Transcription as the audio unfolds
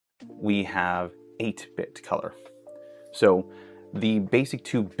we have 8-bit color. So the basic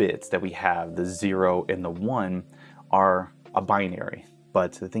 2 bits that we have, the 0 and the 1, are a binary.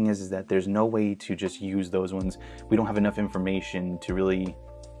 But the thing is that there's no way to just use those ones. We don't have enough information to really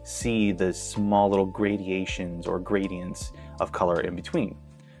see the small little gradations or gradients of color in between.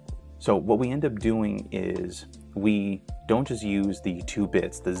 So what we end up doing is we don't just use the 2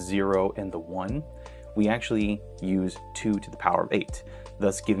 bits, the 0 and the 1. We actually use 2 to the power of 8,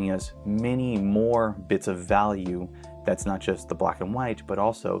 thus giving us many more bits of value. That's not just the black and white, but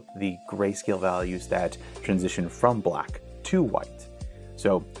also the grayscale values that transition from black to white.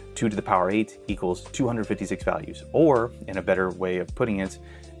 So 2 to the power 8 equals 256 values, or in a better way of putting it,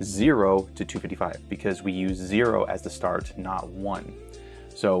 0 to 255, because we use 0 as the start, not 1.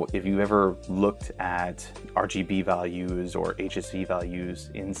 So if you've ever looked at RGB values or HSV values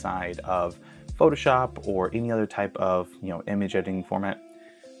inside of Photoshop or any other type of image editing format,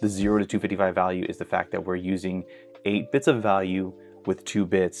 the 0 to 255 value is the fact that we're using 8 bits of value with 2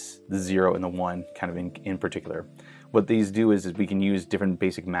 bits, the 0 and the 1 kind of in particular. What these do is we can use different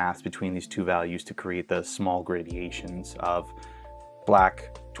basic maths between these 2 values to create the small gradations of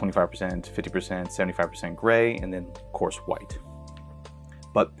black, 25%, 50%, 75% gray, and then of course white.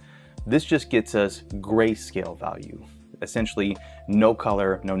 But this just gets us grayscale value. Essentially no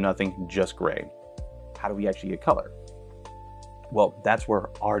color, no nothing, just gray. How do we actually get color? Well, that's where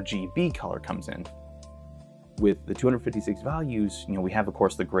RGB color comes in. With the 256 values, we have of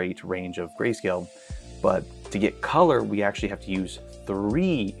course the great range of grayscale, but to get color, we actually have to use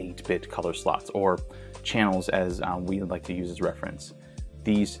 3 8-bit color slots, or channels as we like to use as reference.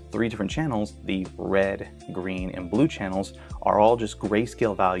 These 3 different channels, the red, green, and blue channels, are all just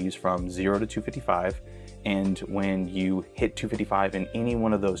grayscale values from 0 to 255. And when you hit 255 in any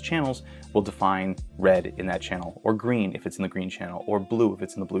one of those channels, we'll define red in that channel, or green if it's in the green channel, or blue if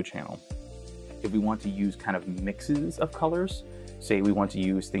it's in the blue channel. If we want to use kind of mixes of colors, say we want to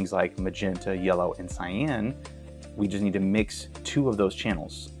use things like magenta, yellow, and cyan, we just need to mix 2 of those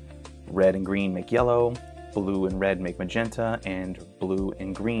channels. Red and green make yellow, blue and red make magenta, and blue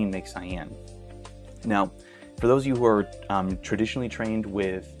and green make cyan. Now, for those of you who are traditionally trained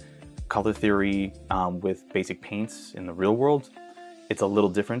with color theory with basic paints in the real world, it's a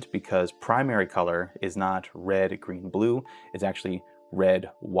little different because primary color is not red, green, blue, it's actually red,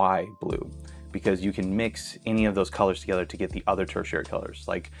 Y, blue. Because you can mix any of those colors together to get the other tertiary colors,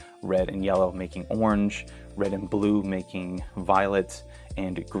 like red and yellow making orange, red and blue making violet,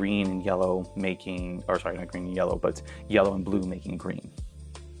 and green and yellow making, or sorry, not green and yellow, but yellow and blue making green.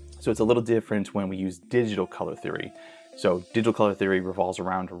 So it's a little different when we use digital color theory. So digital color theory revolves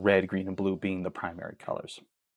around red, green, and blue being the primary colors.